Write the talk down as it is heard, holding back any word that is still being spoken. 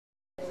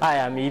Hi,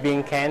 I'm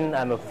Yibin Kang.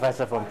 I'm a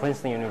professor from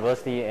Princeton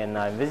University, and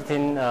I'm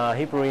visiting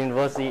Hebrew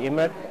University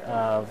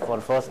Emirates for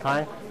the first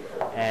time.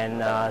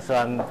 And so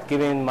I'm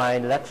giving my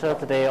lecture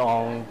today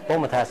on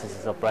bone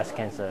metastasis of breast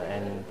cancer,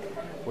 and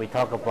I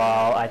talk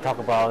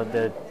about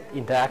the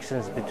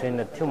interactions between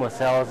the tumor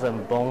cells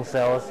and bone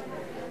cells,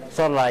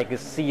 sort of like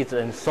seeds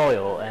and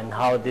soil, and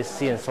how this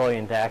seed and soil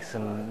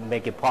interaction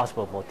make it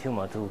possible for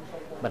tumor to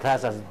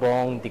metastasize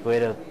bone,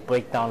 degrade it,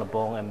 break down the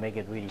bone, and make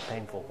it really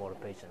painful for the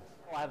patients.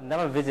 I've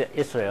never visited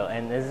Israel,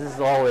 and this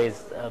is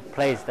always a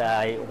place that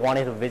I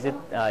wanted to visit.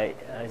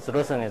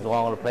 Jerusalem is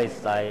one of the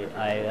places I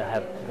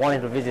have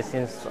wanted to visit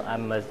since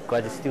I'm a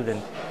graduate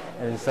student,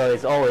 and so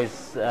it's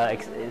always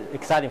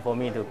exciting for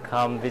me to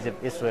come visit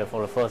Israel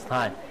for the first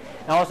time.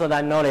 And also,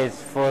 I know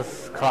there's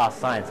first-class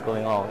science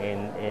going on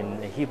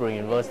in Hebrew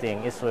University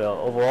in Israel.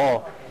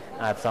 Overall,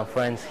 I have some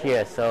friends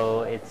here,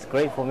 so it's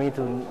great for me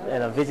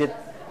to visit,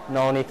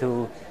 not only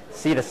to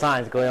see the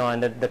science going on.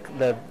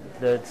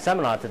 The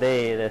seminar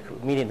today, the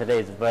meeting today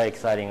is very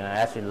exciting. I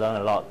actually learned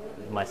a lot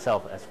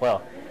myself as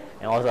well.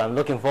 And also I'm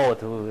looking forward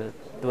to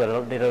do a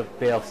little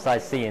bit of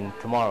sightseeing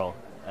tomorrow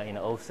in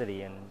the old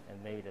city and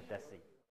maybe the Dead Sea.